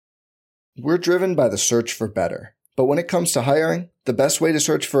We're driven by the search for better. But when it comes to hiring, the best way to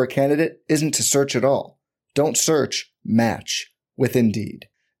search for a candidate isn't to search at all. Don't search, match with Indeed.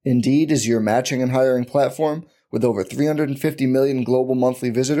 Indeed is your matching and hiring platform with over 350 million global monthly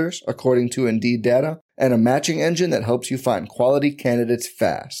visitors, according to Indeed data, and a matching engine that helps you find quality candidates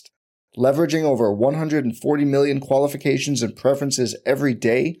fast. Leveraging over 140 million qualifications and preferences every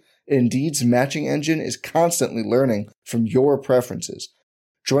day, Indeed's matching engine is constantly learning from your preferences.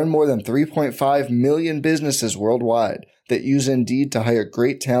 Join more than 3.5 million businesses worldwide that use Indeed to hire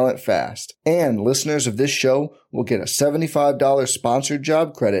great talent fast. And listeners of this show will get a $75 sponsored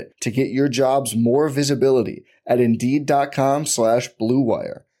job credit to get your jobs more visibility at Indeed.com/Blue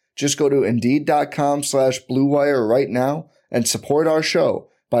Wire. Just go to Indeed.com/Blue Wire right now and support our show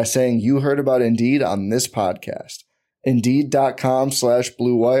by saying you heard about Indeed on this podcast.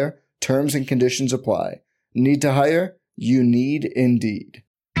 Indeed.com/Blue Wire. Terms and conditions apply. Need to hire? You need Indeed.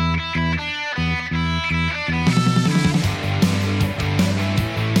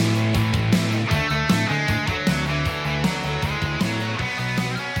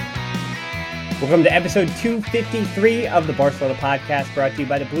 Welcome to episode 253 of the Barcelona podcast, brought to you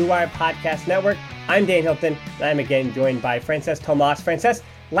by the Blue Wire Podcast Network. I'm Dan Hilton, and I'm again joined by Frances Tomas. Frances,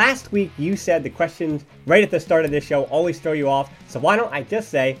 last week you said the questions right at the start of this show always throw you off, so why don't I just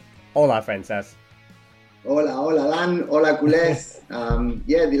say, hola, Frances. Hola, Lan. Hola, culés.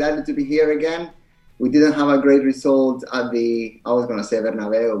 Delighted to be here again. We didn't have a great result at I was going to say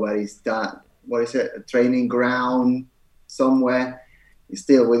Bernabeu, but it's that, a training ground somewhere.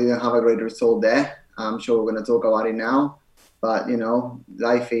 Still, we didn't have a great result there. I'm sure we're going to talk about it now. But,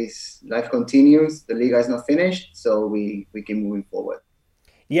 life continues. The Liga is not finished, so we keep moving forward.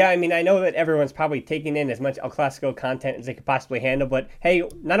 Yeah, I mean, I know that everyone's probably taking in as much El Clasico content as they could possibly handle. But, hey,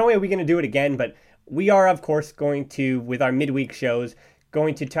 not only are we going to do it again, but we are, of course, going to, with our midweek shows,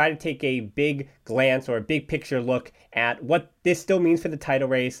 going to try to take a big glance or a big picture look at what this still means for the title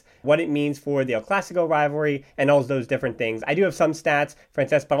race, what it means for the El Clasico rivalry, and all those different things. I do have some stats,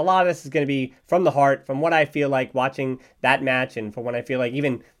 Frances, but a lot of this is going to be from the heart, from what I feel like watching that match, and from what I feel like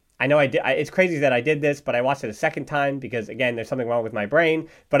even, I know it's crazy that I did this, but I watched it a second time because, again, there's something wrong with my brain,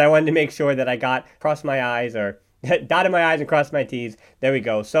 but I wanted to make sure that I crossed my I's or dotted my I's and crossed my T's. There we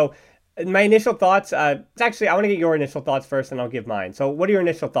go. So, my initial thoughts, actually, I want to get your initial thoughts first, and I'll give mine. So what are your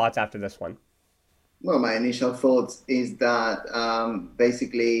initial thoughts after this one? Well, my initial thoughts is that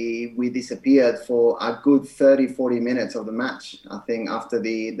basically we disappeared for a good 30, 40 minutes of the match. I think after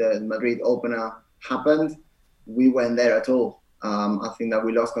the Madrid opener happened, we weren't there at all. I think that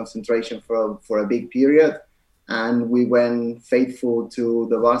we lost concentration for a big period, and we went faithful to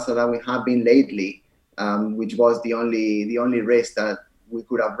the Barça that we have been lately, which was the only race that we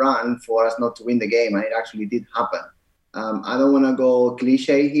could have run for us not to win the game, and it actually did happen. I don't want to go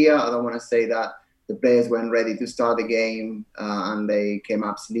cliche here. I don't want to say that the players weren't ready to start the game and they came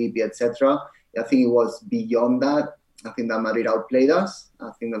up sleepy, etc. I think it was beyond that. I think that Madrid outplayed us.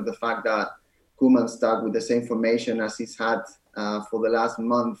 I think that the fact that Koeman stuck with the same formation as he's had for the last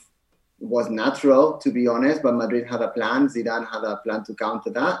month was natural, to be honest, but Madrid had a plan. Zidane had a plan to counter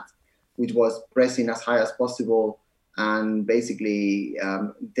that, which was pressing as high as possible and basically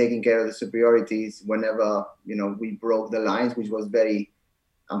taking care of the superiorities whenever, we broke the lines, which was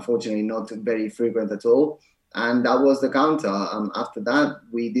unfortunately not very frequent at all. And that was the counter. After that,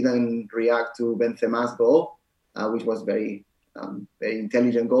 we didn't react to Benzema's goal, which was very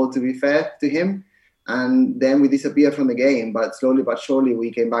intelligent goal, to be fair to him. And then we disappeared from the game, but slowly but surely we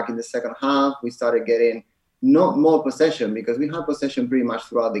came back in the second half. We started getting not more possession because we had possession pretty much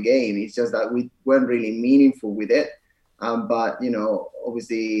throughout the game. It's just that we weren't really meaningful with it. But,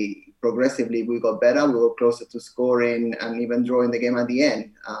 obviously, progressively we got better. We were closer to scoring and even drawing the game at the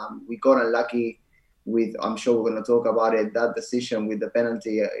end. We got unlucky with, I'm sure we're going to talk about it, that decision with the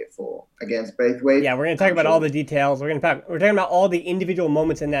penalty against Braithwaite. Yeah, we're going to talk about all the details. We're talking about all the individual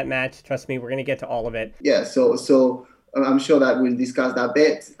moments in that match. Trust me, we're going to get to all of it. Yeah, so I'm sure that we'll discuss that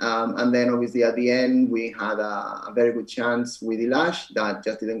bit. And then obviously at the end, we had a very good chance with Ilaix that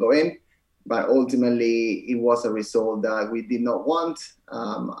just didn't go in. But ultimately, it was a result that we did not want.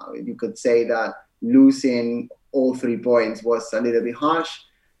 You could say that losing all 3 points was a little bit harsh,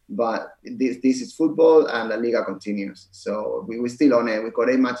 but this is football and the Liga continues. So we're still on it. We've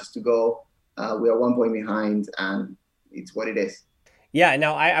got 8 matches to go. We are 1 point behind, and it's what it is. Yeah,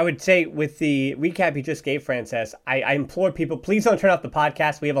 now I would say with the recap you just gave, Frances, I implore people, please don't turn off the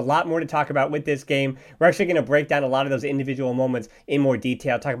podcast. We have a lot more to talk about with this game. We're actually going to break down a lot of those individual moments in more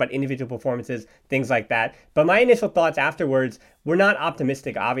detail, talk about individual performances, things like that. But my initial thoughts afterwards, we're not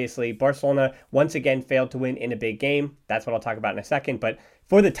optimistic, obviously. Barcelona once again failed to win in a big game. That's what I'll talk about in a second. But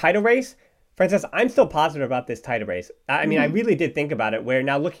For the title race, Francis, I'm still positive about this title race. I mean, I really did think about it, where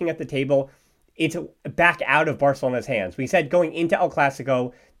now looking at the table, it's back out of Barcelona's hands. We said going into El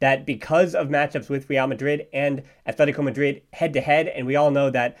Clasico that because of matchups with Real Madrid and Atletico Madrid head-to-head, and we all know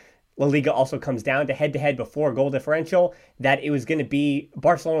that La Liga also comes down to head-to-head before goal differential, that it was going to be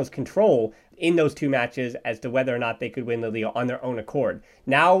Barcelona's control in those two matches as to whether or not they could win La Liga on their own accord.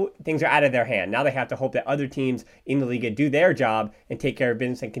 Now things are out of their hand. Now they have to hope that other teams in the Liga do their job and take care of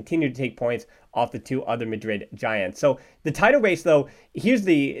business and continue to take points off the two other Madrid giants. So the title race, though, here's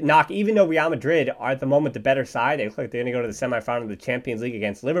the knock. Even though Real Madrid are at the moment the better side, they look like they're going to go to the semifinal of the Champions League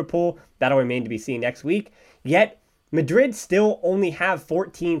against Liverpool. That'll remain to be seen next week. Yet Madrid still only have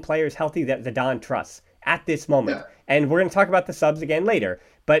 14 players healthy that Zidane trusts at this moment. Yeah. And we're going to talk about the subs again later.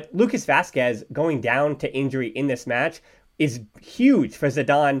 But Lucas Vazquez going down to injury in this match is huge for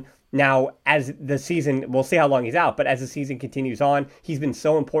Zidane. Now, as the season, we'll see how long he's out, but as the season continues on, he's been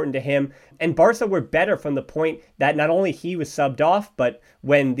so important to him. And Barca were better from the point that not only he was subbed off, but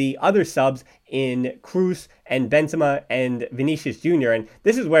when the other subs in Kroos and Benzema and Vinicius Jr., and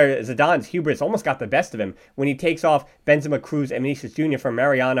this is where Zidane's hubris almost got the best of him, when he takes off Benzema, Kroos, and Vinicius Jr. from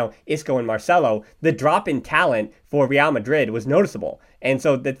Mariano, Isco, and Marcelo, the drop in talent for Real Madrid was noticeable. And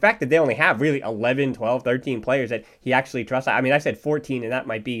so the fact that they only have really 11, 12, 13 players that he actually trusts, I mean, I said 14, and that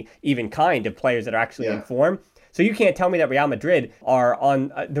might be even kind of players that are actually in form. So you can't tell me that Real Madrid are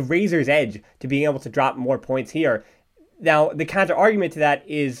on the razor's edge to being able to drop more points here. Now, the counter argument to that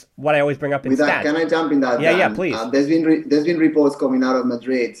is what I always bring up in stats. Can I jump in that? Yeah, please. There's been reports coming out of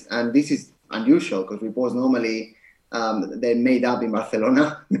Madrid, and this is unusual because reports normally they're made up in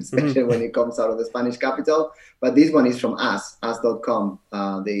Barcelona, especially when it comes out of the Spanish capital. But this one is from us.com,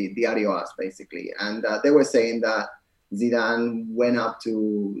 the Diario As, basically. And they were saying that Zidane went up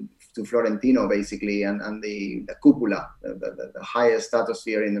to Florentino, basically, and the cúpula, the highest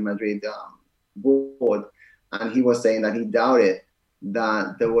stratosphere in the Madrid board. And he was saying that he doubted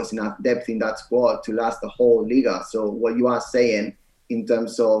that there was enough depth in that squad to last the whole Liga. So what you are saying in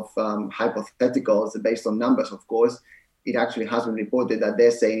terms of hypotheticals, based on numbers, of course, it actually has been reported that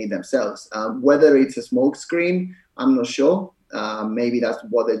they're saying it themselves. Whether it's a smokescreen, I'm not sure. Maybe that's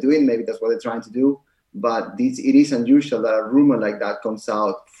what they're doing. Maybe that's what they're trying to do. But it is unusual that a rumor like that comes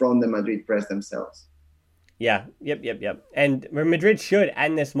out from the Madrid press themselves. Yeah, yep. And Madrid should,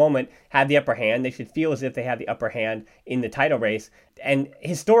 in this moment, have the upper hand. They should feel as if they have the upper hand in the title race. And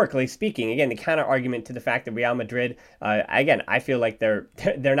historically speaking, again, the counter argument to the fact that Real Madrid, again, I feel like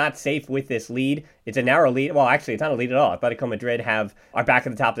they're not safe with this lead. It's a narrow lead. Well, actually, it's not a lead at all. Atletico Madrid are back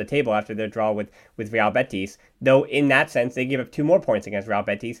at the top of the table after their draw with Real Betis. Though in that sense, they give up 2 more points against Real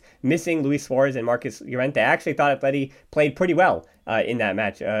Betis, missing Luis Suarez and Marcus Llorente. I actually thought Atleti played pretty well in that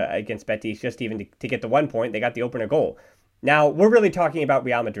match against Betis, just even to get the 1 point. They got the opener goal. Now, we're really talking about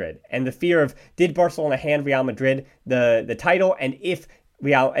Real Madrid and the fear of, did Barcelona hand Real Madrid the title? And if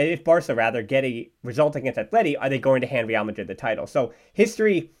Barca get a result against Atleti, are they going to hand Real Madrid the title? So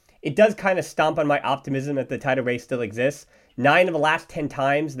history, it does kind of stomp on my optimism that the title race still exists. 9 of the last 10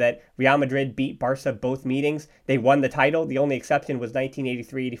 times that Real Madrid beat Barca both meetings, they won the title. The only exception was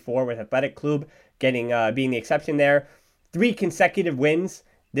 1983-84 with Athletic Club being the exception there. 3 consecutive wins.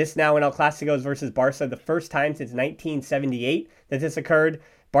 This now in El Clásicos versus Barca, the first time since 1978 that this occurred.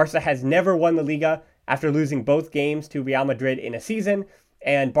 Barca has never won the Liga after losing both games to Real Madrid in a season,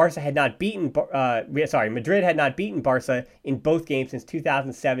 and Madrid had not beaten Barca in both games since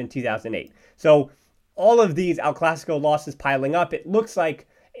 2007-2008. So all of these El Clásico losses piling up, it looks like,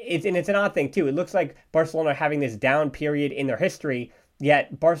 it's an odd thing too, it looks like Barcelona are having this down period in their history,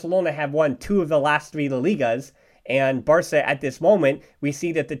 yet Barcelona have won 2 of the last 3 La Ligas. And Barca, at this moment, we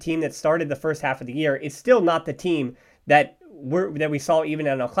see that the team that started the first half of the year is still not the team that we saw even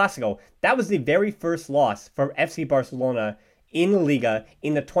in El Clásico. That was the very first loss from FC Barcelona in La Liga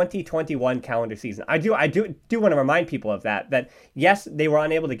in the 2021 calendar season. I do want to remind people of that yes, they were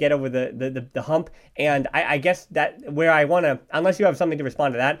unable to get over the hump. And I guess that where I want to, unless you have something to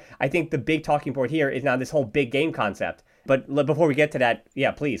respond to that, I think the big talking point here is now this whole big game concept. But before we get to that,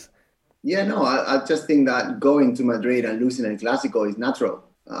 yeah, please. Yeah, no, I just think that going to Madrid and losing El Clásico is natural.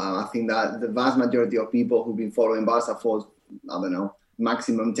 I think that the vast majority of people who've been following Barca for, I don't know,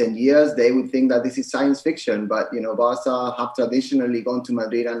 maximum 10 years, they would think that this is science fiction. But, Barca have traditionally gone to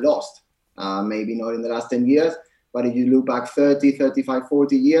Madrid and lost. Maybe not in the last 10 years, but if you look back 30, 35,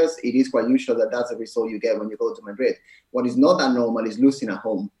 40 years, it is quite usual that that's the result you get when you go to Madrid. What is not that normal is losing at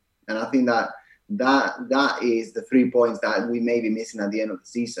home. And I think that is the 3 points that we may be missing at the end of the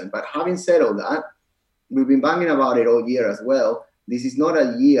season. But having said all that, we've been banging about it all year as well. This is not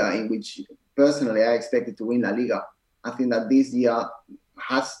a year in which, personally, I expected to win La Liga. I think that this year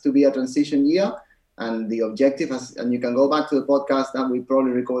has to be a transition year. And the objective has, and you can go back to the podcast that we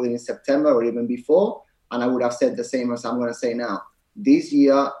probably recorded in September or even before, and I would have said the same as I'm going to say now. This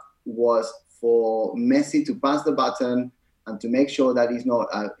year was for Messi to pass the baton and to make sure that he's not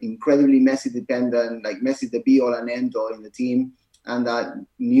incredibly Messi dependent, like Messi the be all and end all in the team, and that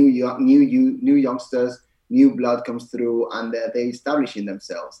new youngsters, new blood comes through, and they're establishing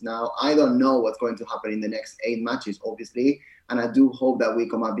themselves. Now, I don't know what's going to happen in the next 8 matches, obviously, and I do hope that we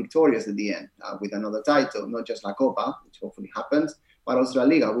come out victorious at the end with another title, not just La Copa, which hopefully happens, but also La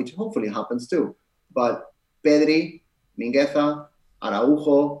Liga, which hopefully happens too. But Pedri, Mingueza,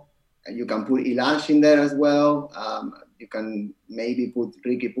 Araujo, you can put Ilaix in there as well. You can maybe put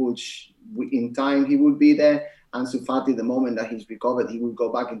Ricky Puig. In time, he will be there. And Ansu Fati, the moment that he's recovered, he will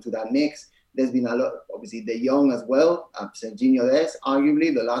go back into that mix. There's been a lot, obviously, De Jong as well. Serginho Dest,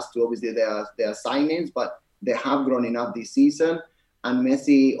 arguably. The last two, obviously, they are signings, but they have grown enough this season. And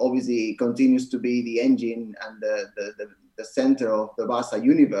Messi, obviously, continues to be the engine and the center of the Barça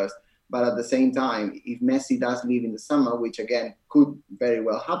universe. But at the same time, if Messi does leave in the summer, which, again, could very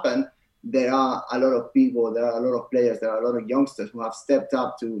well happen, there are a lot of people, there are a lot of players, there are a lot of youngsters who have stepped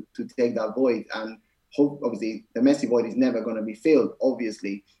up to take that void. And obviously, the Messi void is never going to be filled,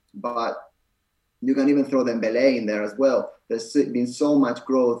 obviously. But you can even throw Dembélé in there as well. There's been so much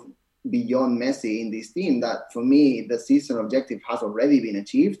growth beyond Messi in this team that, for me, the season objective has already been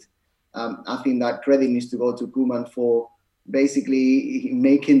achieved. I think that credit needs to go to Koeman for basically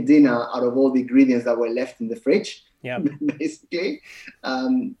making dinner out of all the ingredients that were left in the fridge, basically.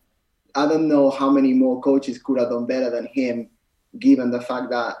 I don't know how many more coaches could have done better than him, given the fact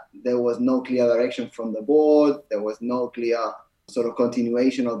that there was no clear direction from the board, there was no clear sort of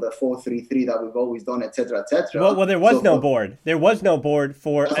continuation of the 4-3-3 that we've always done, etc., etc. Well, there was no board. There was no board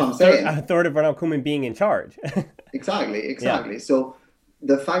for a third of Ronald Koeman being in charge. Exactly. Yeah. So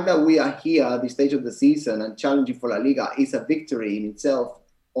the fact that we are here at this stage of the season and challenging for La Liga is a victory in itself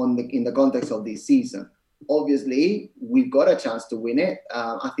in the context of this season. Obviously, we've got a chance to win it.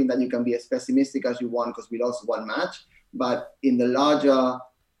 I think that you can be as pessimistic as you want because we lost one match. But in the larger,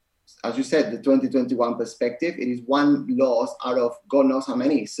 as you said, the 2021 perspective, it is one loss out of God knows how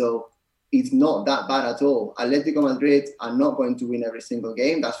many. So it's not that bad at all. Atletico Madrid are not going to win every single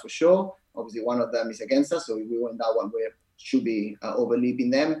game, that's for sure. Obviously, one of them is against us. So if we win that one, we should be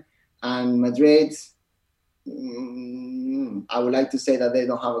overleaping them. And Madrid, I would like to say that they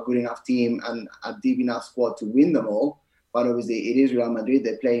don't have a good enough team and a deep enough squad to win them all. But obviously, it is Real Madrid.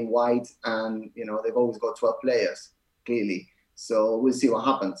 They're playing white, and they've always got 12 players, clearly. So we'll see what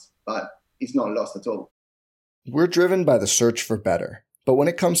happens. But it's not lost at all. We're driven by the search for better. But when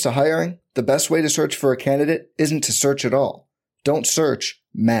it comes to hiring, the best way to search for a candidate isn't to search at all. Don't search,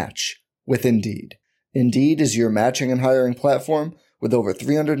 match with Indeed. Indeed is your matching and hiring platform with over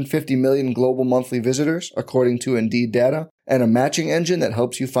 350 million global monthly visitors, according to Indeed data, and a matching engine that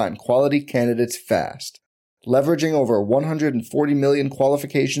helps you find quality candidates fast. Leveraging over 140 million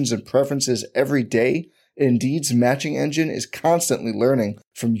qualifications and preferences every day, Indeed's matching engine is constantly learning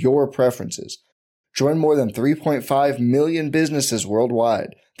from your preferences. Join more than 3.5 million businesses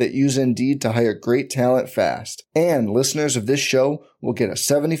worldwide that use Indeed to hire great talent fast. And listeners of this show will get a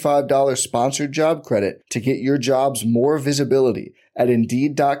 $75 sponsored job credit to get your jobs more visibility at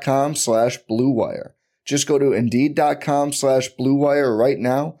Indeed.com/Blue Wire. Just go to Indeed.com/Blue Wire right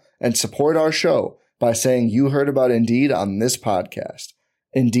now and support our show by saying you heard about Indeed on this podcast.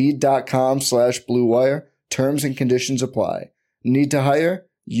 Indeed.com/Blue Wire. Terms and conditions apply. Need to hire?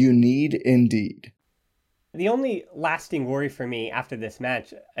 You need Indeed. The only lasting worry for me after this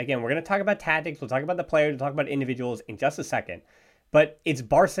match, again, we're going to talk about tactics, we'll talk about the players, we'll talk about individuals in just a second, but it's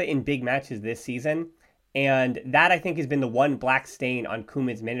Barca in big matches this season, and that, I think, has been the one black stain on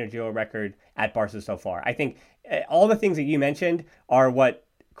Koeman's managerial record at Barca so far. I think all the things that you mentioned are what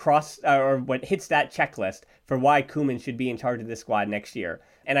hits that checklist for why Koeman should be in charge of this squad next year.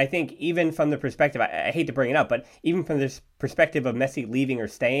 And I think even from the perspective, I hate to bring it up, but even from this perspective of Messi leaving or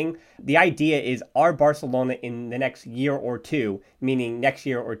staying, the idea is, are Barcelona in the next year or two, meaning next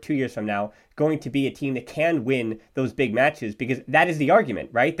year or 2 years from now, going to be a team that can win those big matches? Because that is the argument,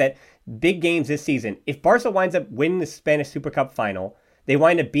 right? That big games this season, if Barca winds up winning the Spanish Super Cup final, they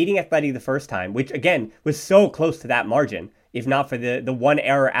wind up beating Atleti the first time, which again was so close to that margin, if not for the one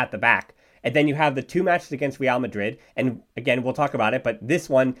error at the back. And then you have the two matches against Real Madrid. And again, we'll talk about it, but this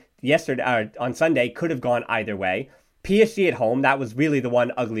one yesterday on Sunday could have gone either way. PSG at home, that was really the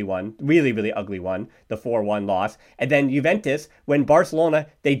one ugly one, really, really ugly one, the 4-1 loss. And then Juventus, when Barcelona,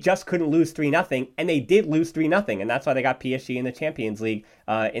 they just couldn't lose 3-0, and they did lose 3-0, and that's why they got PSG in the Champions League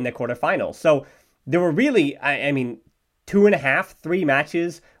in the quarterfinals. So there were really, I mean, 2.5, 3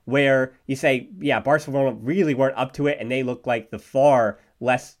 matches where you say, yeah, Barcelona really weren't up to it, and they looked like the far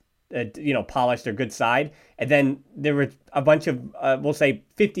less, polished or good side. And then there were a bunch of, we'll say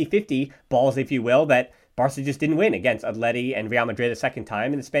 50-50 balls, if you will, that Barca just didn't win against Atleti and Real Madrid a second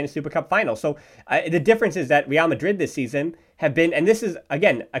time in the Spanish Super Cup final. So the difference is that Real Madrid this season have been, and this is,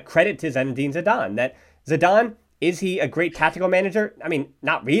 again, a credit to Zinedine Zidane, that Zidane, is he a great tactical manager? I mean,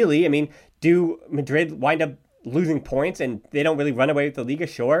 not really. I mean, do Madrid wind up losing points and they don't really run away with the Liga?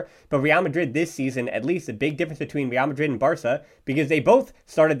 Sure. But Real Madrid this season, at least the big difference between Real Madrid and Barca, because they both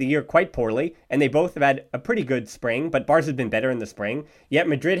started the year quite poorly and they both have had a pretty good spring, but Barca's been better in the spring. Yet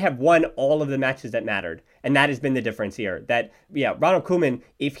Madrid have won all of the matches that mattered. And that has been the difference here. That, Ronald Koeman,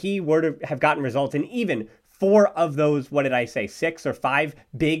 if he were to have gotten results in even 4 of those, 6 or 5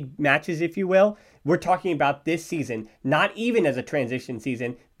 big matches, if you will, we're talking about this season, not even as a transition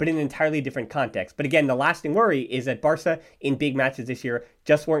season, but in an entirely different context. But again, the lasting worry is that Barca in big matches this year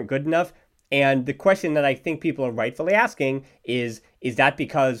just weren't good enough. And the question that I think people are rightfully asking is that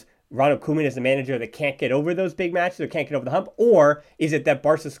because Ronald Koeman is a manager that can't get over those big matches or can't get over the hump? Or is it that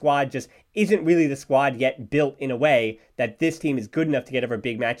Barca's squad just isn't really the squad yet built in a way that this team is good enough to get over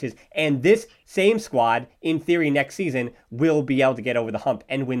big matches, and this same squad, in theory, next season will be able to get over the hump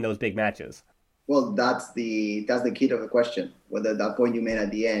and win those big matches? Well, that's the key to the question. Whether that point you made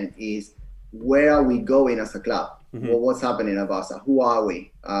at the end is, where are we going as a club? Mm-hmm. Well, what's happening at Barca? Who are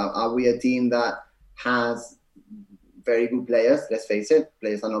we? Are we a team that has very good players? Let's face it,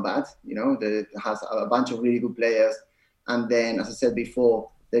 players are not bad. That has a bunch of really good players, and then, as I said before,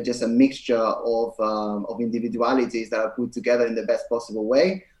 they're just a mixture of individualities that are put together in the best possible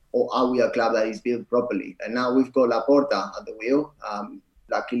way. Or are we a club that is built properly? And now we've got Laporta at the wheel.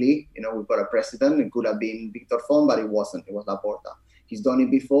 Luckily, we've got a president. It could have been Victor Font, but it wasn't. It was Laporta. He's done it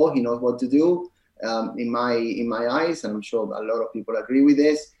before. He knows what to do. In my eyes, and I'm sure a lot of people agree with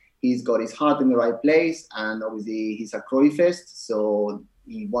this, he's got his heart in the right place, and obviously he's a Cruyffist, so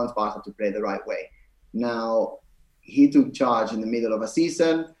he wants Barca to play the right way. Now, he took charge in the middle of a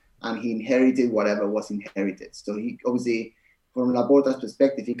season, and he inherited whatever was inherited. So he obviously, from Laporta's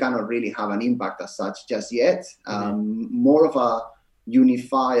perspective, he cannot really have an impact as such just yet. More of a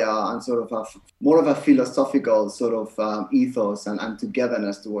unifier and sort of more of a philosophical sort of ethos and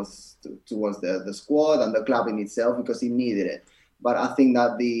togetherness towards the squad and the club in itself, because he needed it. But I think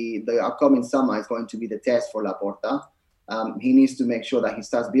that the upcoming summer is going to be the test for Laporta. He needs to make sure that he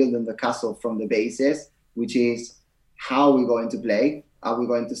starts building the castle from the basis, which is, how are we going to play? Are we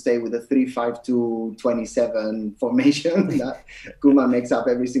going to stay with the 3-5-2-27 formation that Koeman makes up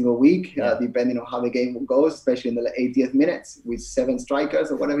every single week, depending on how the game goes, especially in the 80th minutes with 7 strikers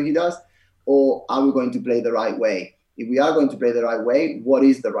or whatever he does? Or are we going to play the right way? If we are going to play the right way, what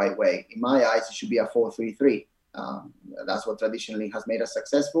is the right way? In my eyes, it should be a 4-3-3. That's what traditionally has made us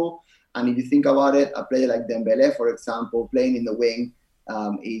successful. And if you think about it, a player like Dembélé, for example, playing in the wing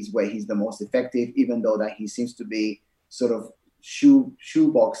is where he's the most effective, even though that he seems to be sort of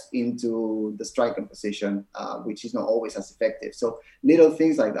shoeboxed into the striker position, which is not always as effective. So little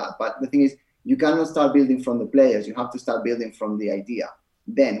things like that. But the thing is, you cannot start building from the players. You have to start building from the idea.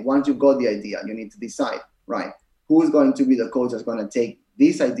 Then once you've got the idea, you need to decide, right, who is going to be the coach that's going to take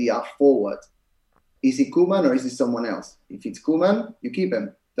this idea forward? Is it Koeman or is it someone else? If it's Koeman, you keep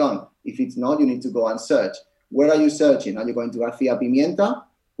him. Done. If it's not, you need to go and search. Where are you searching? Are you going to Garcia Pimienta,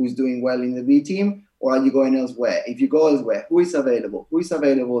 who's doing well in the B team? Or are you going elsewhere? If you go elsewhere, who is available? Who is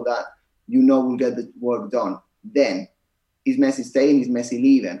available that will get the work done? Then, is Messi staying? Is Messi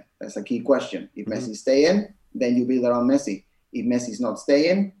leaving? That's a key question. If Messi's staying, then you build around Messi. If Messi's not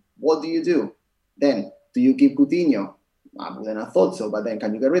staying, what do you do? Then, do you keep Coutinho? I wouldn't have thought so, but then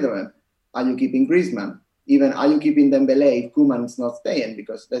can you get rid of him? Are you keeping Griezmann? Even are you keeping Dembélé if Koeman is not staying?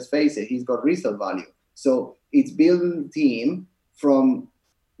 Because let's face it, he's got resale value. So it's building the team from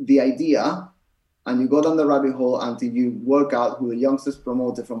the idea, and you go down the rabbit hole until you work out who the youngsters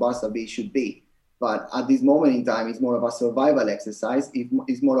promoted from Barca B should be. But at this moment in time, it's more of a survival exercise.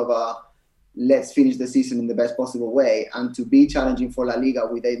 It's more of a let's finish the season in the best possible way. And to be challenging for La Liga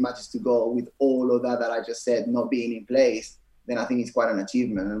with 8 matches to go, with all of that I just said not being in place, then I think it's quite an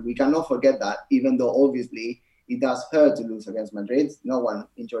achievement. And we cannot forget that, even though obviously it does hurt to lose against Madrid. No one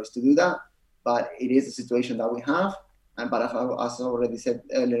enjoys to do that. But it is a situation that we have. But as I already said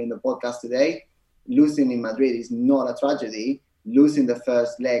earlier in the podcast today, losing in Madrid is not a tragedy. Losing the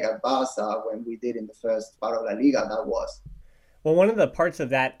first leg at Barca, when we did in the first part of La Liga, that was. Well, one of the parts of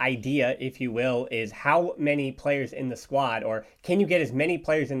that idea, if you will, is how many players in the squad, or can you get as many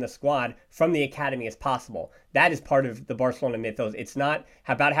players in the squad from the academy as possible? That is part of the Barcelona mythos. It's not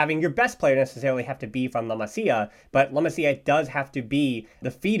about having your best player necessarily have to be from La Masia, but La Masia does have to be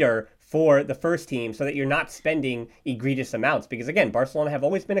the feeder for the first team so that you're not spending egregious amounts. Because again, Barcelona have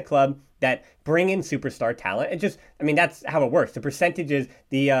always been a club that bring in superstar talent. That's how it works. The percentages,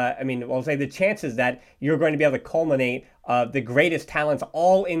 I'll say the chances that you're going to be able to culminate the greatest talents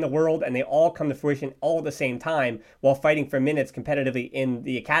all in the world and they all come to fruition all at the same time while fighting for minutes competitively in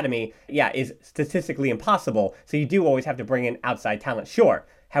the academy, is statistically impossible. So you do always have to bring in outside talent, sure.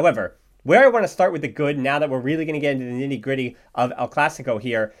 However, where I want to start with the good, now that we're really going to get into the nitty-gritty of El Clasico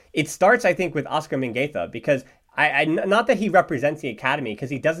here, it starts, I think, with Oscar Mingueza, because not that he represents the academy,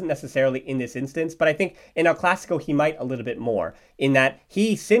 because he doesn't necessarily in this instance, but I think in El Clasico he might a little bit more, in that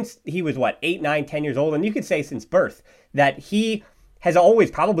since he was, 8, 9, 10 years old, and you could say since birth, that he has always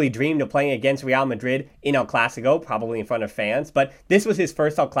probably dreamed of playing against Real Madrid in El Clasico, probably in front of fans, but this was his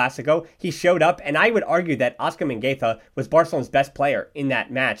first El Clasico. He showed up, and I would argue that Oscar Mingueza was Barcelona's best player in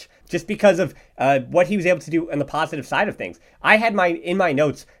that match, just because of what he was able to do on the positive side of things. I had in my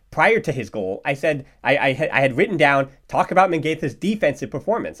notes, prior to his goal, I said I had written down, talk about Mingueza's defensive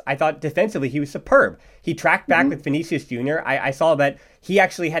performance. I thought defensively he was superb. He tracked back with Vinicius Jr. I saw that he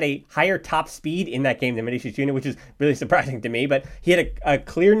actually had a higher top speed in that game than Vinicius Jr., which is really surprising to me, but he had a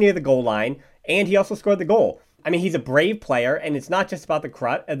clear near the goal line, and he also scored the goal. I mean, he's a brave player, and it's not just about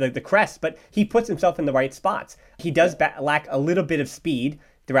the crest, but he puts himself in the right spots. He does lack a little bit of speed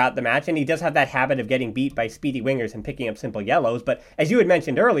throughout the match, and he does have that habit of getting beat by speedy wingers and picking up simple yellows. But as you had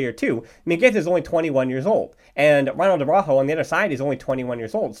mentioned earlier too, Mingueza is only 21 years old, and Ronald Araujo on the other side is only 21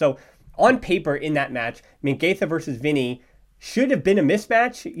 years old. So on paper in that match, Mingueza versus Vini should have been a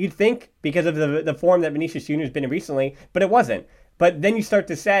mismatch, you'd think, because of the form that Vinicius Jr. has been in recently, but it wasn't. But then you start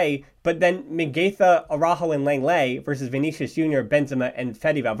to say, but then Mingueza, Araujo, and Lenglet versus Vinicius Jr., Benzema, and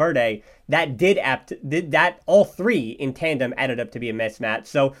Fede Valverde, that all three in tandem added up to be a mismatch.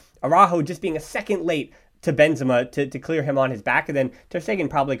 So Araujo just being a second late to Benzema to clear him on his back, and then Ter Stegen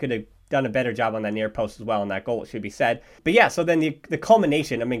probably could have done a better job on that near post as well on that goal, it should be said. But yeah, so then the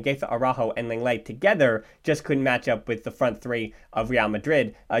culmination of Mingueza, Araujo, and Lenglet together just couldn't match up with the front three of Real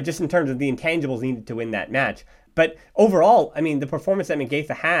Madrid, just in terms of the intangibles needed to win that match. But overall, I mean, the performance that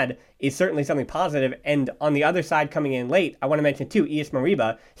Mingueza had is certainly something positive. And on the other side, coming in late, I want to mention too, Ilaix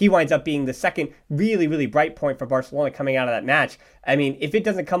Moriba. He winds up being the second really, really bright point for Barcelona coming out of that match. I mean, if it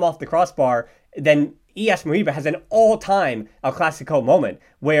doesn't come off the crossbar, then Ilaix Moriba has an all-time El Clasico moment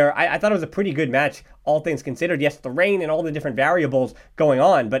where I thought it was a pretty good match, all things considered. Yes, the rain and all the different variables going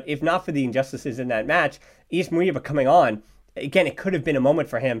on, but if not for the injustices in that match, Ilaix Moriba coming on, again, it could have been a moment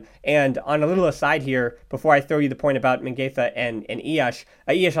for him. And on a little aside here, before I throw you the point about Mingueza and Ilaix,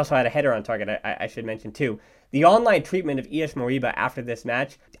 Ilaix also had a header on target, I should mention too. The online treatment of Ilaix Moriba after this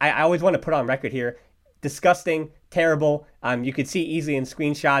match, I always want to put on record here, disgusting, terrible. You could see easily in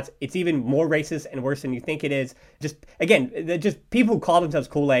screenshots. It's even more racist and worse than you think it is. Just people who call themselves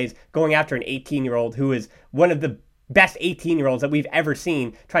Kool-Aids going after an 18-year-old who is one of the best 18-year-olds that we've ever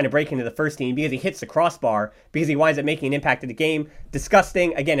seen trying to break into the first team because he hits the crossbar, because he winds up making an impact in the game.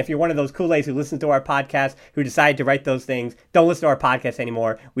 Disgusting. Again, if you're one of those Kool-Aids who listens to our podcast, who decide to write those things, don't listen to our podcast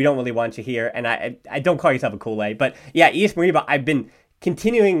anymore. We don't really want you here. And I don't call yourself a Kool-Aid. But yeah, Ilaix Moriba, I've been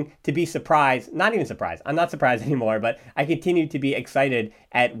continuing to be surprised, not even surprised, I'm not surprised anymore, but I continue to be excited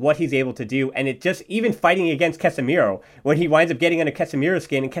at what he's able to do. And it just, even fighting against Casemiro, when he winds up getting under Casemiro's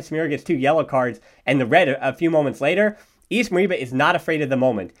skin and Casemiro gets 2 yellow cards and the red a few moments later, Ilaix Moriba is not afraid of the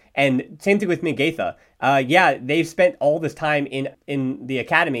moment. And same thing with Mingueza. They've spent all this time in the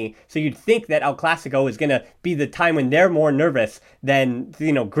academy, so you'd think that El Clasico is going to be the time when they're more nervous than,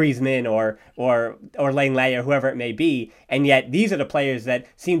 Griezmann or Lenglet or whoever it may be. And yet these are the players that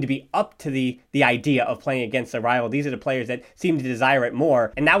seem to be up to the idea of playing against a rival. These are the players that seem to desire it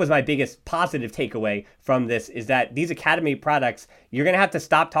more. And that was my biggest positive takeaway from this, is that these academy products, you're going to have to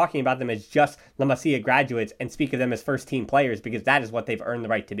stop talking about them as just La Masia graduates and speak of them as first team players, because that is what they've earned the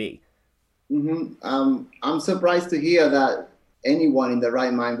right to be. Mm-hmm. I'm surprised to hear that anyone in the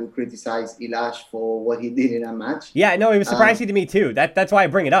right mind would criticize Ilaix for what he did in that match. Yeah, no, it was surprising to me too. That's why I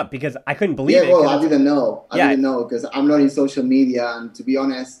bring it up, because I couldn't believe it. Yeah, well, I didn't know. I didn't know, because I'm not in social media, and to be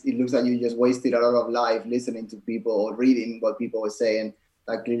honest, it looks like you just wasted a lot of life listening to people or reading what people were saying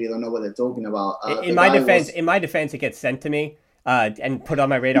that clearly don't know what they're talking about. In my defense, it gets sent to me and put on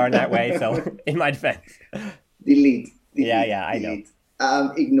my radar in that way. So, in my defense, delete. Yeah, I know.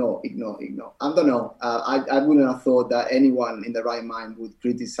 Ignore. I don't know. I wouldn't have thought that anyone in the right mind would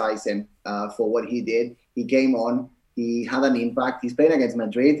criticize him for what he did. He came on. He had an impact. He's playing against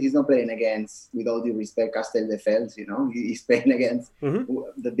Madrid. He's not playing against, with all due respect, Castelldefels. He's playing against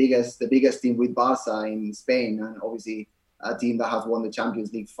the biggest team with Barça in Spain, and obviously a team that has won the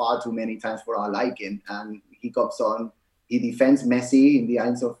Champions League far too many times for our liking. And he comes on. He defends Messi in the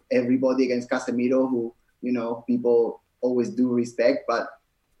eyes of everybody against Casemiro, who people always do respect, but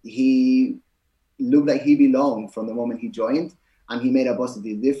he looked like he belonged from the moment he joined, and he made a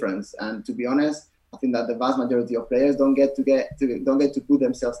positive difference. And to be honest, I think that the vast majority of players don't get to put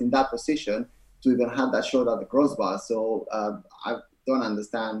themselves in that position to even have that shot at the crossbar. So I don't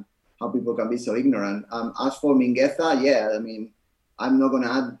understand how people can be so ignorant. As for Mingueza, I'm not going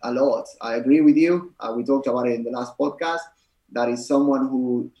to add a lot. I agree with you. We talked about it in the last podcast. That is someone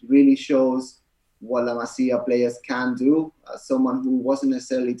who really shows what La Masia players can do. Someone who wasn't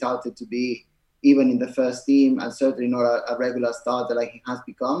necessarily touted to be even in the first team, and certainly not a regular starter like he has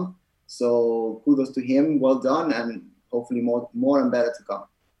become. So kudos to him. Well done, and hopefully more and better to come.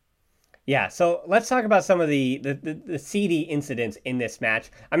 Yeah, so let's talk about some of the seedy incidents in this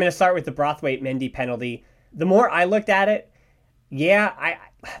match. I'm going to start with the Braithwaite-Mendy penalty. The more I looked at it, I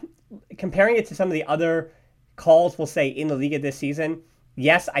comparing it to some of the other calls, we'll say, in the Liga this season,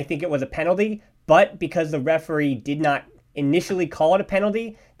 yes, I think it was a penalty, but because the referee did not initially call it a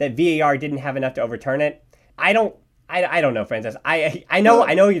penalty, that VAR didn't have enough to overturn it. I don't know, Francis. I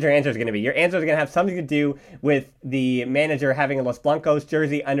know your answer is going to be. Your answer is going to have something to do with the manager having a Los Blancos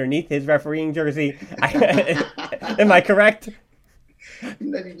jersey underneath his refereeing jersey. Am I correct?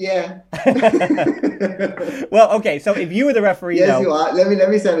 Yeah. Well, okay. So if you were the referee, yes, you are. Let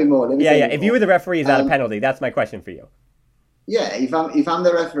me say more. If you were the referee, is that a penalty? That's my question for you. Yeah. If I'm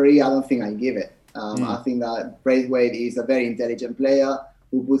the referee, I don't think I give it. I think that Braithwaite is a very intelligent player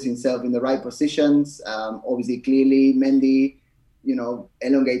who puts himself in the right positions. Obviously, clearly, Mendy,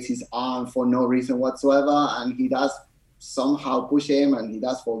 elongates his arm for no reason whatsoever, and he does somehow push him, and he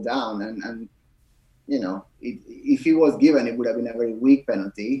does fall down. And if he was given, it would have been a very weak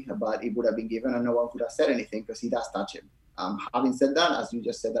penalty, but it would have been given, and no one could have said anything because he does touch him. Having said that, as you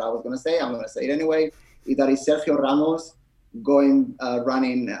just said that I was going to say, I'm going to say it anyway. That is Sergio Ramos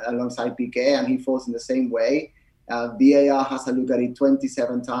running alongside Piqué, and he falls in the same way. VAR has a look at it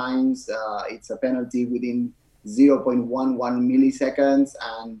 27 times. It's a penalty within 0.11 milliseconds,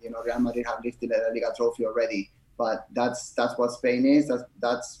 and Real Madrid have lifted a Liga trophy already. But that's what Spain is.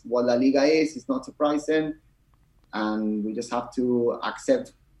 That's what La Liga is. It's not surprising, and we just have to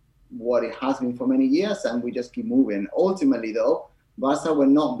accept what it has been for many years, and we just keep moving. Ultimately, though, Barca were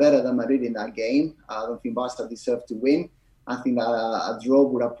not better than Madrid in that game. I don't think Barca deserved to win. I think that a draw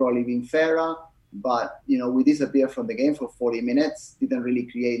would have probably been fairer. But, we disappeared from the game for 40 minutes, didn't really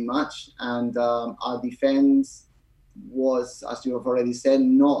create much. And our defense was, as you have already said,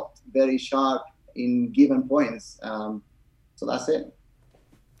 not very sharp in given points. So that's it.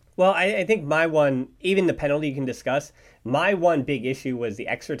 Well, I think my one, even the penalty you can discuss, my one big issue was the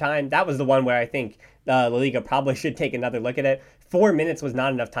extra time. That was the one where I think La Liga probably should take another look at it. 4 minutes was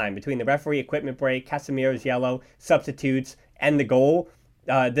not enough time between the referee equipment break, Casemiro's yellow, substitutes, and the goal.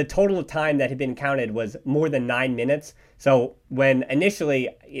 The total time that had been counted was more than 9 minutes. So when initially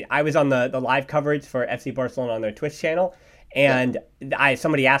I was on the live coverage for FC Barcelona on their Twitch channel, and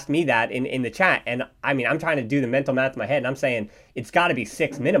somebody asked me that in the chat, and I'm trying to do the mental math in my head, and I'm saying it's got to be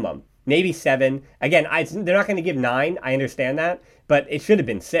 6 minimum, maybe 7. Again, they're not going to give 9. I understand that, but it should have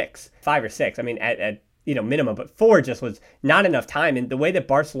been 6, 5 or 6. At minimum, but 4 just was not enough time. And the way that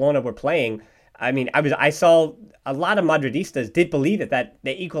Barcelona were playing, I saw a lot of Madridistas did believe that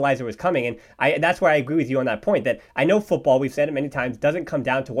the equalizer was coming. And that's where I agree with you on that point, that I know football, we've said it many times, doesn't come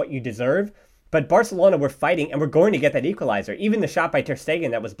down to what you deserve, but Barcelona were fighting and we're going to get that equalizer. Even the shot by Ter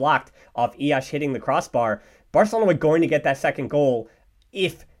Stegen that was blocked off Ilaix hitting the crossbar, Barcelona were going to get that second goal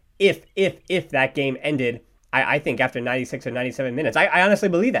if that game ended, I think, after 96 or 97 minutes. I honestly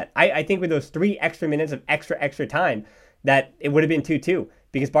believe that. I think with those 3 extra minutes of extra time, that it would have been 2-2.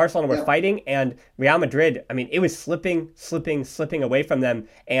 Because Barcelona were fighting, and Real Madrid, it was slipping away from them.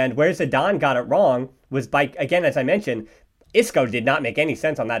 And where Zidane got it wrong was by, again, as I mentioned, Isco did not make any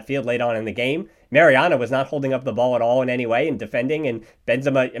sense on that field late on in the game. Mariano was not holding up the ball at all in any way and defending. And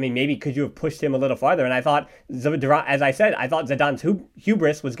Benzema, maybe could you have pushed him a little farther? And I thought, as I said, I thought Zidane's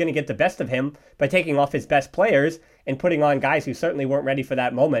hubris was going to get the best of him by taking off his best players and putting on guys who certainly weren't ready for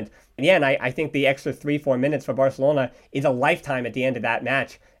that moment. And yeah, and I think the extra 3-4 minutes for Barcelona is a lifetime at the end of that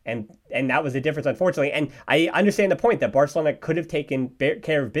match. And that was the difference, unfortunately. And I understand the point that Barcelona could have taken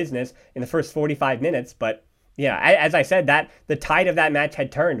care of business in the first 45 minutes, but yeah, as I said, that the tide of that match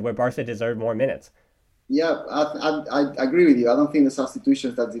had turned where Barca deserved more minutes. Yeah, I agree with you. I don't think the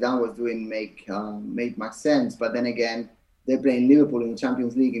substitutions that Zidane was doing made much sense. But then again, they're playing Liverpool in the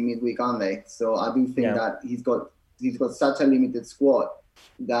Champions League in midweek, aren't they? So I do think Yeah. that he's got such a limited squad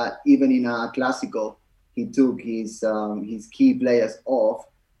that even in a Clásico, he took his key players off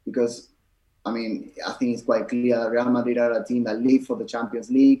because I mean I think it's quite clear Real Madrid are a team that live for the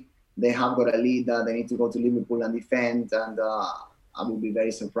Champions League. They have got a leader. They need to go to Liverpool and defend, and I would be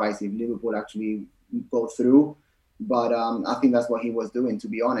very surprised if Liverpool actually go through. But I think that's what he was doing, to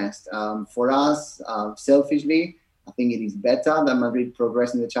be honest. For us, selfishly, I think it is better that Madrid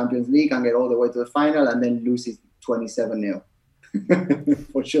progress in the Champions League and get all the way to the final and then lose it 27-0.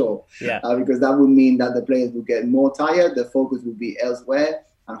 For sure. Yeah. Because that would mean that the players would get more tired, the focus would be elsewhere,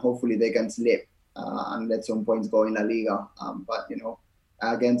 and hopefully they can slip and let some points go in La Liga. But,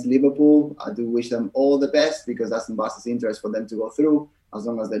 against Liverpool, I do wish them all the best because that's in Barca's interest for them to go through as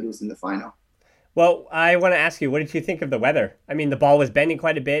long as they lose in the final. Well, I want to ask you, what did you think of the weather? I mean, the ball was bending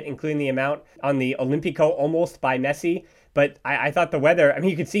quite a bit, including the amount on the Olympico almost by Messi. But I thought the weather, I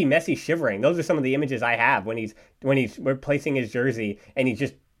mean, you could see Messi shivering. Those are some of the images I have when he's replacing his jersey and he's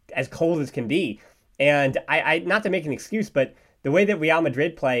just as cold as can be. And I not to make an excuse, but the way that Real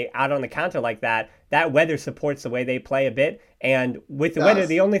Madrid play out on the counter like that weather supports the way they play a bit. And with the weather,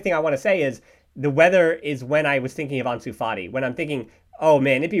 the only thing I want to say is the weather is when I was thinking of Ansu Fati. When I'm thinking, oh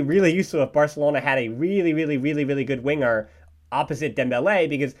man, it'd be really useful if Barcelona had a really, really, really, really good winger opposite Dembélé,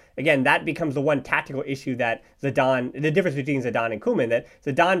 because again, that becomes the one tactical issue that Zidane, the difference between Zidane and Koeman, that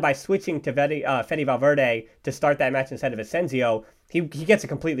Zidane, by switching to Fede Valverde to start that match instead of Asensio, he gets it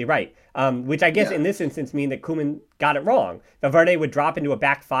completely right. Which I guess in this instance mean that Koeman got it wrong. Valverde would drop into a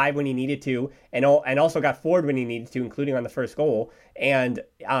back five when he needed to, and also got forward when he needed to, including on the first goal. And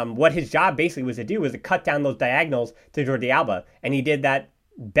what his job basically was to do was to cut down those diagonals to Jordi Alba, and he did that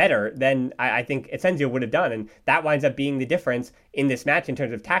better than I think Asensio would have done, and that winds up being the difference in this match in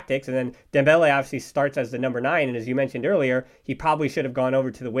terms of tactics. And then Dembélé obviously starts as the number 9, and as you mentioned earlier, he probably should have gone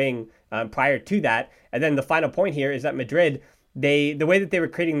over to the wing prior to that. And then the final point here is that Madrid, the way that they were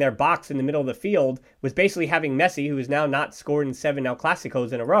creating their box in the middle of the field was basically having Messi, who has now not scored in 7 El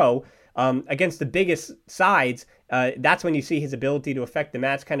Clásicos in a row, against the biggest sides. That's when you see his ability to affect the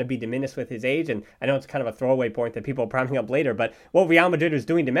match kind of be diminished with his age. And I know it's kind of a throwaway point that people are priming up later, but what Real Madrid was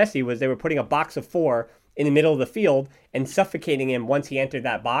doing to Messi was they were putting a box of 4 in the middle of the field and suffocating him once he entered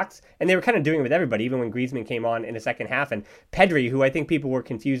that box. And they were kind of doing it with everybody, even when Griezmann came on in the second half. And Pedri, who I think people were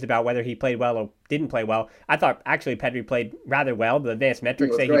confused about whether he played well or didn't play well, I thought actually Pedri played rather well. The advanced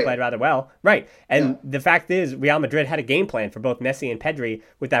metrics say he played rather well. Right. And the fact is, Real Madrid had a game plan for both Messi and Pedri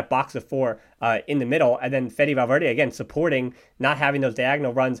with that box of 4 in the middle. And then Fede Valverde, again, supporting, not having those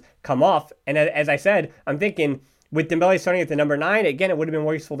diagonal runs come off. And as I said, I'm thinking, with Dembélé starting at the number 9, again, it would have been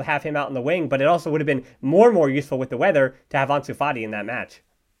more useful to have him out in the wing, but it also would have been more useful with the weather to have Ansu Fati in that match.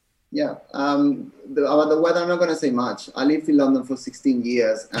 Yeah, about the weather, I'm not going to say much. I lived in London for 16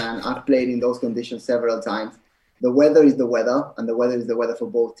 years, and I've played in those conditions several times. The weather is the weather, and the weather is the weather for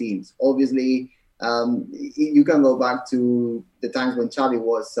both teams. Obviously, you can go back to the times when Xavi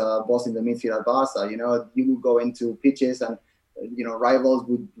was bossing the midfield at Barça. You would go into pitches and rivals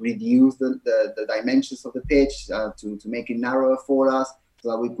would reduce the dimensions of the pitch to make it narrower for us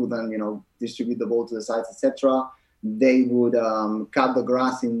so that we could then, distribute the ball to the sides, etc. They would cut the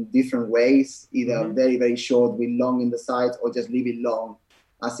grass in different ways, either very, very short with long in the sides or just leave it long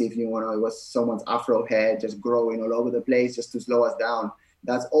as if, it was someone's afro hair just growing all over the place just to slow us down.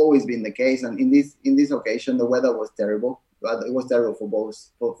 That's always been the case. And in this occasion, the weather was terrible. But it was terrible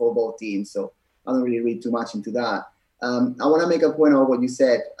for both teams. So I don't really read too much into that. I want to make a point about what you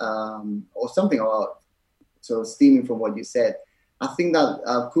said, or something about sort of steaming from what you said. I think that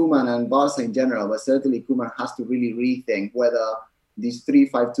Koeman and Barça in general, but certainly Koeman has to really rethink whether this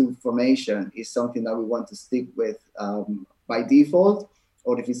 3-5-2 formation is something that we want to stick with by default,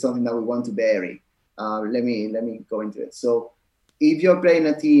 or if it's something that we want to vary. Let me go into it. So if you're playing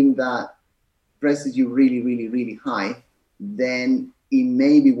a team that presses you really, really, really high, then it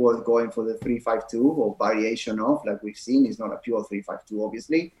may be worth going for the 3-5-2 or variation of, like we've seen. It's not a pure 3-5-2,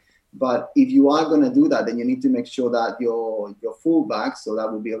 obviously. But if you are going to do that, then you need to make sure that your fullbacks, so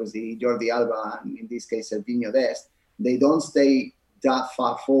that would be obviously Jordi Alba and in this case Serginho Dest, they don't stay that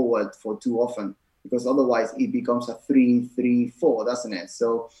far forward for too often, because otherwise it becomes a 3-3-4, doesn't it?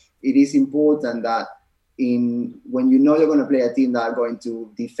 So it is important that when you're going to play a team that are going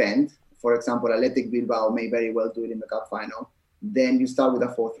to defend, for example, Athletic Bilbao may very well do it in the cup final, then you start with a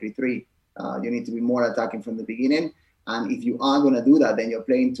 4-3-3. You need to be more attacking from the beginning. And if you are going to do that, then you're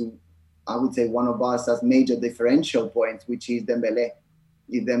playing to, I would say, one of Barca's major differential points, which is Dembélé.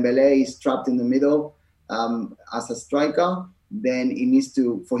 If Dembélé is trapped in the middle, as a striker, then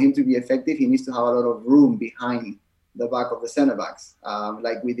for him to be effective, he needs to have a lot of room behind the back of the centre backs,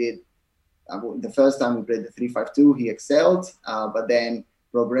 like we did the first time we played the 3-5-2. He excelled, but then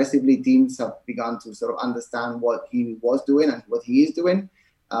progressively teams have begun to sort of understand what he was doing and what he is doing.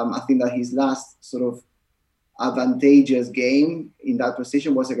 I think that his last sort of advantageous game in that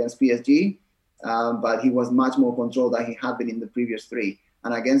position was against PSG, but he was much more controlled than he had been in the previous three.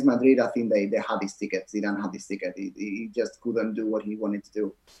 And against Madrid, I think they had his ticket. Zidane had his ticket. He just couldn't do what he wanted to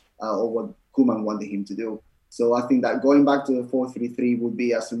do, or what Koeman wanted him to do. So I think that going back to the 4-3-3 would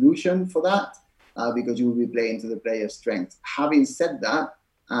be a solution for that, because you will be playing to the player's strength. Having said that,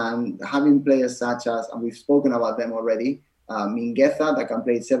 and having players such as, and we've spoken about them already, Mingueza that can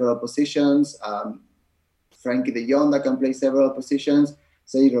play several positions, Frankie de Jong that can play several positions,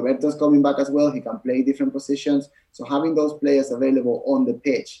 Sergi Roberto's coming back as well, he can play different positions. So having those players available on the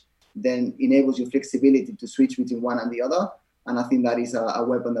pitch then enables you flexibility to switch between one and the other. And I think that is a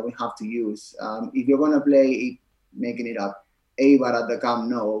weapon that we have to use. If you're going to play, making it up, Eibar at the Camp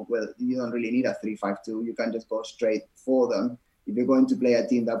Nou, well, you don't really need a 3-5-2. You can just go straight for them. If you're going to play a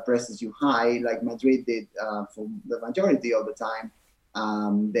team that presses you high, like Madrid did for the majority of the time,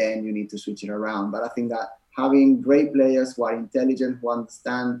 then you need to switch it around. But I think that having great players who are intelligent, who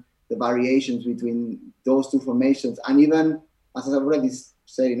understand the variations between those two formations, and even, as I've already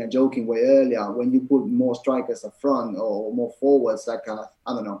said in a joking way earlier, when you put more strikers up front or more forwards, like,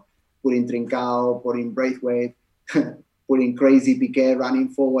 putting Trincao, putting Braithwaite, putting crazy Piqué running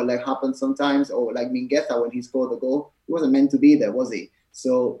forward like happens sometimes, or like Mingueza when he scored the goal, he wasn't meant to be there, was he?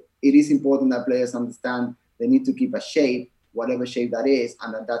 So it is important that players understand they need to keep a shape, whatever shape that is,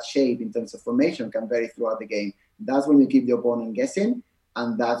 and that shape in terms of formation can vary throughout the game. That's when you keep the opponent guessing,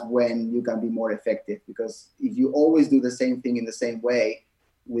 and that's when you can be more effective. Because if you always do the same thing in the same way,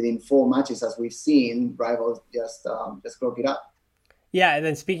 within 4 matches, as we've seen, rivals just cloak it up. Yeah, and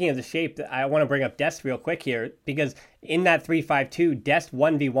then speaking of the shape, I want to bring up Dest real quick here, because in that 3-5-2, Dest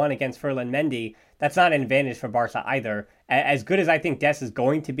 1v1 against Ferland Mendy, that's not an advantage for Barca either. As good as I think Dest is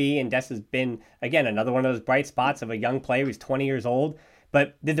going to be, and Dest has been, again, another one of those bright spots of a young player who's 20 years old,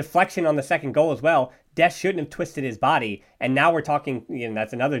 but the deflection on the second goal as well, Dest shouldn't have twisted his body. And now we're talking,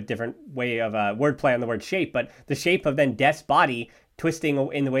 that's another different way of wordplay on the word shape, but the shape of then Dest's body twisting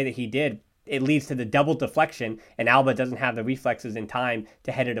in the way that he did, it leads to the double deflection, and Alba doesn't have the reflexes in time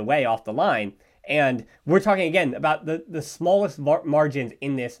to head it away off the line. And we're talking, again, about the smallest margins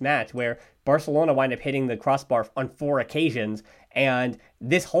in this match, where Barcelona wind up hitting the crossbar on 4 occasions. And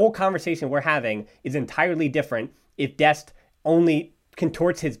this whole conversation we're having is entirely different if Dest only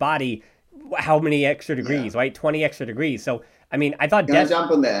contorts his body how many extra degrees, right? 20 extra degrees. So, I mean, I thought Dest... Can I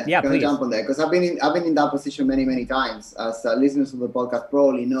jump on there? Yeah, please. Jump on there? Because I've been in that position many times. As listeners of the podcast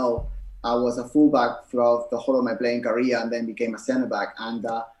probably know, I was a fullback throughout the whole of my playing career and then became a centre back. And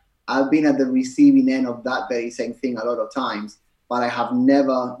I've been at the receiving end of that very same thing a lot of times, but I have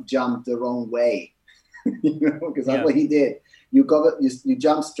never jumped the wrong way. Because that's what he did. You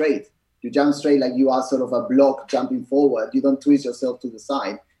jump straight. You jump straight like you are sort of a block jumping forward. You don't twist yourself to the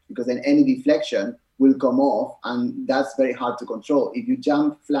side, because then any deflection will come off, and that's very hard to control. If you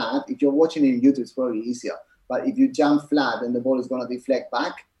jump flat, if you're watching it on YouTube, it's probably easier. But if you jump flat, then the ball is going to deflect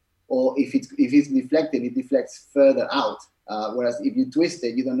back. Or if it's deflected, it deflects further out. Whereas if you twist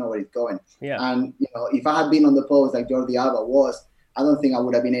it, you don't know where it's going. Yeah. And if I had been on the post like Jordi Alba was, I don't think I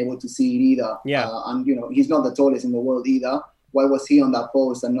would have been able to see it either. Yeah. And he's not the tallest in the world either. Why was he on that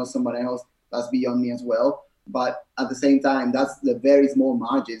post and not someone else? That's beyond me as well. But at the same time, that's the very small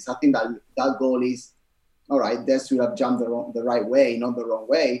margins. I think that goal is all right. Dest should have jumped the right way, not the wrong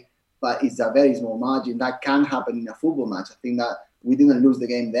way. But it's a very small margin that can happen in a football match. I think that we didn't lose the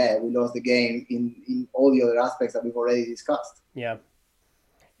game there. We lost the game in all the other aspects that we've already discussed. Yeah.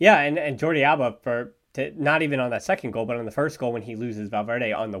 Yeah, and Jordi Alba, not even on that second goal, but on the first goal when he loses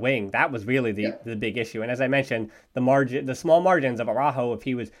Valverde on the wing, that was really the big issue. And as I mentioned, the small margins of Araujo, if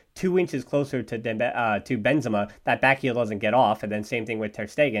he was 2 inches closer to Benzema, that back heel doesn't get off. And then same thing with Ter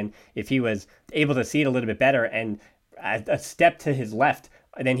Stegen. If he was able to see it a little bit better and a step to his left,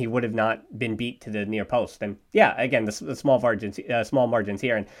 then he would have not been beat to the near post. And yeah, again, the small margins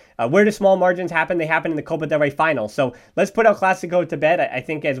here. And where do small margins happen? They happen in the Copa del Rey final. So let's put El Clasico to bed. I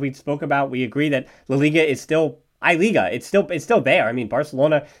think, as we spoke about, we agree that La Liga is still Liga. It's still there. I mean,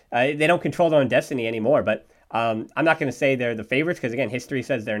 Barcelona, they don't control their own destiny anymore. But I'm not going to say they're the favorites because, again, history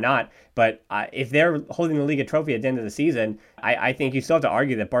says they're not. But if they're holding the Liga trophy at the end of the season, I think you still have to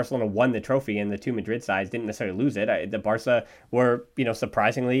argue that Barcelona won the trophy and the two Madrid sides didn't necessarily lose it. The Barca were,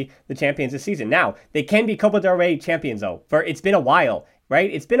 surprisingly the champions this season. Now, they can be Copa del Rey champions, though. It's been a while. Right?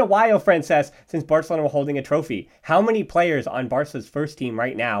 It's been a while, Frances, since Barcelona were holding a trophy. How many players on Barca's first team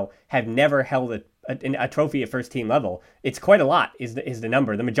right now have never held a trophy at first team level? It's quite a lot is the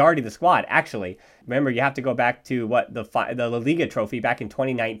number. The majority of the squad, actually. Remember, you have to go back to the La Liga trophy back in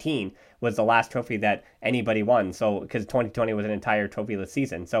 2019 was the last trophy that anybody won. So, because 2020 was an entire trophyless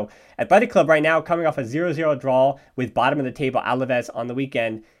season. So, Athletic Club right now coming off a 0-0 draw with bottom of the table Alaves on the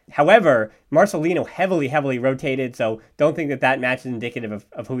weekend. However, Marcelino heavily rotated, so don't think that match is indicative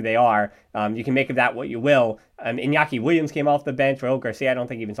of who they are. You can make of that what you will. Iñaki Williams came off the bench. Raul Garcia, I don't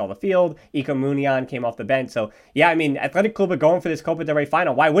think even saw the field. Iko Munian came off the bench. So, yeah, I mean, Athletic Club are going for this Copa del Rey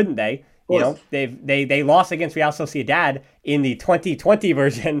final. Why wouldn't they? They lost against Real Sociedad in the 2020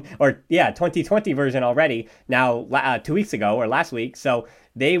 version, 2020 version already, now 2 weeks ago or last week. So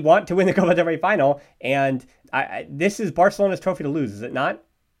they want to win the Copa del Rey final, and this is Barcelona's trophy to lose, is it not?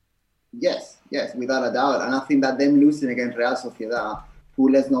 Yes, without a doubt. And I think that them losing against Real Sociedad, who,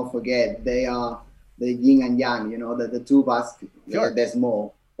 let's not forget, they are the yin and yang, the two Basque, sure. There's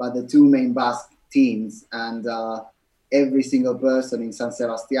more, but the two main Basque teams, and every single person in San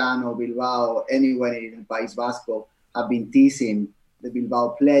Sebastián or Bilbao, anywhere in the País Vasco, have been teasing the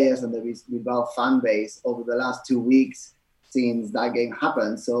Bilbao players and the Bilbao fan base over the last 2 weeks since that game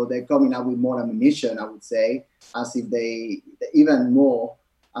happened. So they're coming up with more ammunition, I would say, as if they even more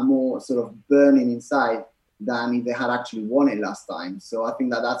are more sort of burning inside than if they had actually won it last time. So I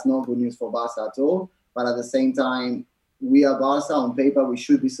think that that's not good news for Barca at all. But at the same time, we are Barca. On paper, we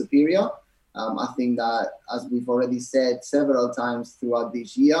should be superior. I think that, as we've already said several times throughout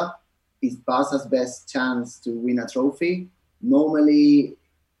this year, it's Barca's best chance to win a trophy. Normally,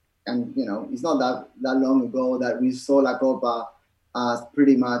 and it's not that long ago that we saw La Copa as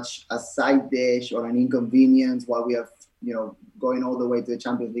pretty much a side dish or an inconvenience while we are, going all the way to the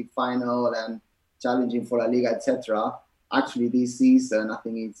Champions League final and challenging for La Liga, etc. Actually, this season, I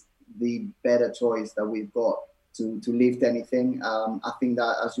think it's the better choice that we've got to lift anything. I think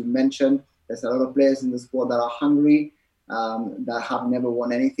that, as you mentioned, there's a lot of players in the squad that are hungry, that have never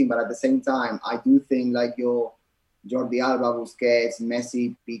won anything. But at the same time, I do think like your Jordi Alba, Busquets,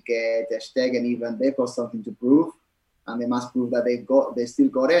 Messi, Piqué, Ter Stegen, even they've got something to prove, and they must prove that they still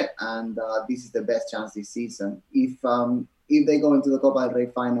got it. And this is the best chance this season. If they go into the Copa del Rey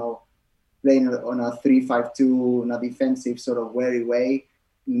final playing on a 3-5-2, in a defensive sort of wary way,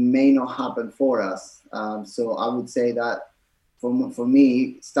 it may not happen for us. So I would say that for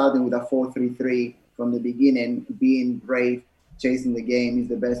me, starting with a 4-3-3 from the beginning, being brave, chasing the game is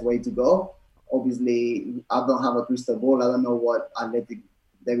the best way to go. Obviously, I don't have a crystal ball. I don't know what Athletic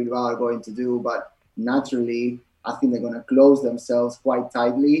de Bilbao are going to do, but naturally, I think they're going to close themselves quite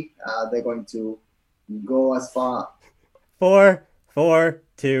tightly. They're going to go as far.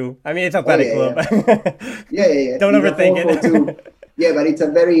 4-4-2. I mean, it's Athletic Club. Yeah. Don't overthink it. Yeah, but it's a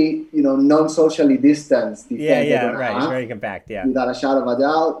very, non-socially distanced defense. Yeah, right. It's very compact, yeah. Without a shadow of a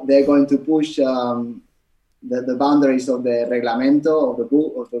doubt, they're going to push the boundaries of the reglamento, of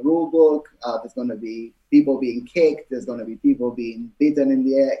the rule book. There's going to be people being kicked. There's going to be people being beaten in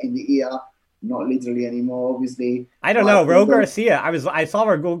the ear. Not literally anymore, obviously. I don't know. Raul Garcia. I saw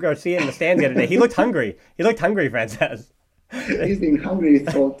Raul Garcia in the stands the other day. He looked hungry. Frances. He's been hungry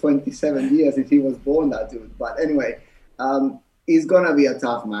for 27 years if he was born, that dude. But anyway, it's gonna be a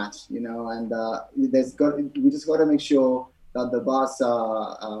tough match, and we just got to make sure that the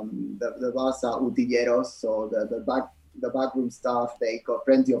Barca, the Barca utilleros, so the backroom staff, they got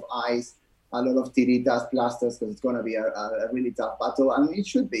plenty of ice, a lot of tiritas, plasters, because it's gonna be a really tough battle, and it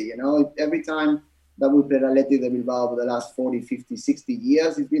should be. Every time that we played Athletic de Bilbao over the last 40, 50, 60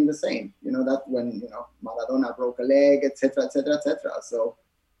 years, it's been the same. That when Maradona broke a leg, etc., etc., etc. So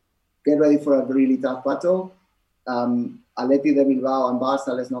get ready for a really tough battle. Athletic de Bilbao and Barça,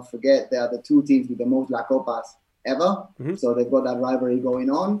 let's not forget, they are the two teams with the most La Copas ever. Mm-hmm. So they've got that rivalry going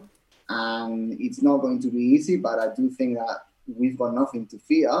on, and it's not going to be easy, but I do think that we've got nothing to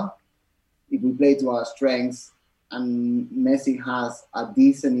fear if we play to our strengths and Messi has a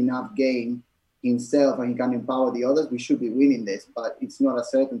decent enough game himself and he can empower the others. We should be winning this, but it's not a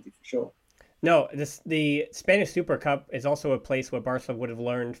certainty for sure. No, the Spanish Super Cup is also a place where Barca would have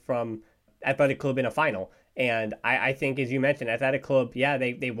learned from Athletic Club in a final. And I think, as you mentioned, Athletic Club, yeah,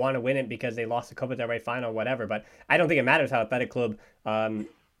 they want to win it because they lost the Copa del Rey final or whatever. But I don't think it matters how Athletic Club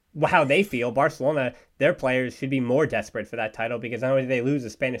how they feel. Barcelona, their players should be more desperate for that title because not only do they lose the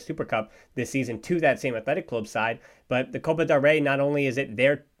Spanish Super Cup this season to that same Athletic Club side, but the Copa del Rey, not only is it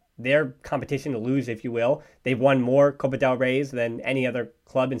their competition to lose, if you will, they've won more Copa del Reys than any other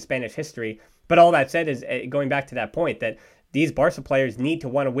club in Spanish history. But all that said is, going back to that point, that these Barca players need to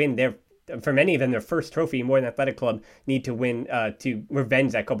want to win for many of them, their first trophy more than Athletic Club need to win to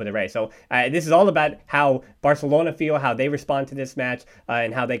revenge that Copa del Rey. So this is all about how Barcelona feel, how they respond to this match,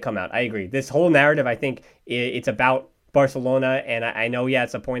 and how they come out. I agree. This whole narrative, I think, it's about Barcelona, and I know,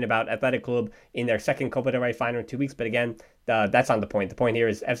 it's a point about Athletic Club in their second Copa del Rey final in 2 weeks, but again, that's not the point. The point here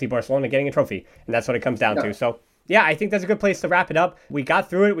is FC Barcelona getting a trophy, and that's what it comes down to. So yeah, I think that's a good place to wrap it up. We got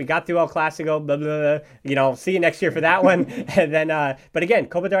through it. We got through El Clasico. Blah, blah, blah. See you next year for that one. And then, but again,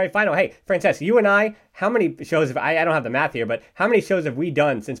 Copa del Rey final. Hey, Francesc, you and I, how many shows have I don't have the math here, but how many shows have we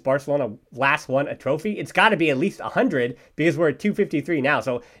done since Barcelona last won a trophy? It's got to be at least 100 because we're at 253 now.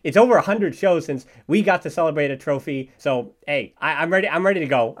 So it's over 100 shows since we got to celebrate a trophy. So hey, I'm ready. I'm ready to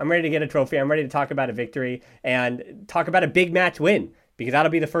go. I'm ready to get a trophy. I'm ready to talk about a victory and talk about a big match win, because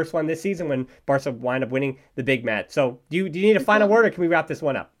that'll be the first one this season when Barca wind up winning the big match. So do you need a final word, or can we wrap this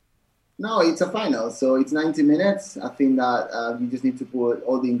one up? No, it's a final. So it's 90 minutes. I think that you just need to put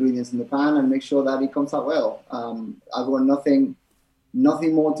all the ingredients in the pan and make sure that it comes out well. I've got nothing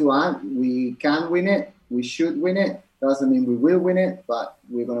more to add. We can win it. We should win it. Doesn't mean we will win it, but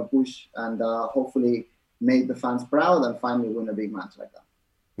we're going to push and hopefully make the fans proud and finally win a big match like that.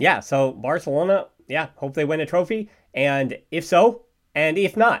 Yeah, so Barcelona, hope they win a trophy. And if so, and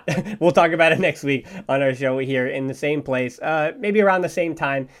if not, we'll talk about it next week on our show here in the same place, maybe around the same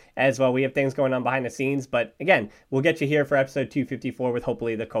time as well. We have things going on behind the scenes, but again, we'll get you here for episode 254 with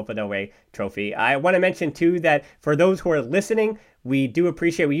hopefully the Copa del Rey trophy. I want to mention too that for those who are listening, we do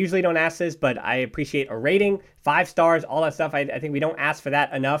appreciate, we usually don't ask this, but I appreciate a rating, 5 stars, all that stuff. I think we don't ask for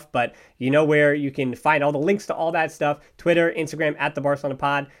that enough, but you know where you can find all the links to all that stuff. Twitter, Instagram, at the Barcelona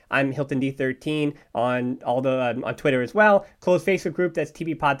Pod. I'm Hilton D13 on all the on Twitter as well. Closed Facebook group, that's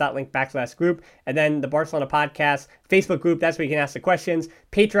tvpod.link/group. And then the Barcelona Podcast Facebook group, that's where you can ask the questions.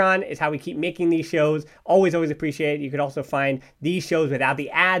 Patreon is how we keep making these shows. Always appreciate it. You could also find these shows without the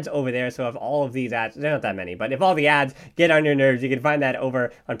ads over there. So if all of these ads, they're not that many, but if all the ads get on your nerves, you can find that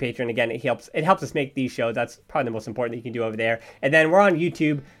over on Patreon. Again, it helps us make these shows. That's probably the most important that you can do over there. And then we're on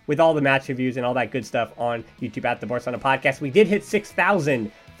YouTube with all the match reviews and all that good stuff on YouTube at the Barcelona Podcast. We did hit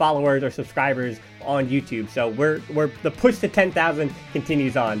 6,000 followers or subscribers on YouTube, so we're the push to 10,000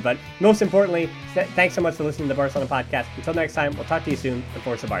 continues on. But most importantly, thanks so much for listening to the Barcelona Podcast. Until next time, we'll talk to you soon, and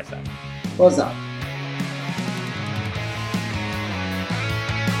Forza Barça. Forza.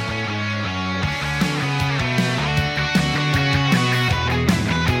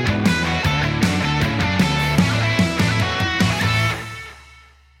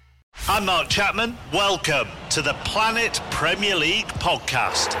 I'm Mark Chapman. Welcome to the Planet Premier League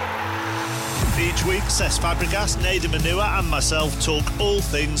podcast. Each week, Cesc Fabregas, Nader Manua and myself talk all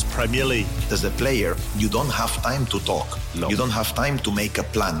things Premier League. As a player, you don't have time to talk. No. You don't have time to make a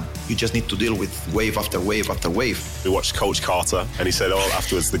plan. You just need to deal with wave after wave after wave. We watched Coach Carter and he said,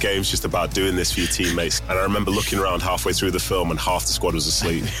 afterwards, the game's just about doing this for your teammates. And I remember looking around halfway through the film and half the squad was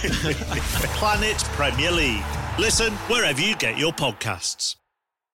asleep. Planet Premier League. Listen wherever you get your podcasts.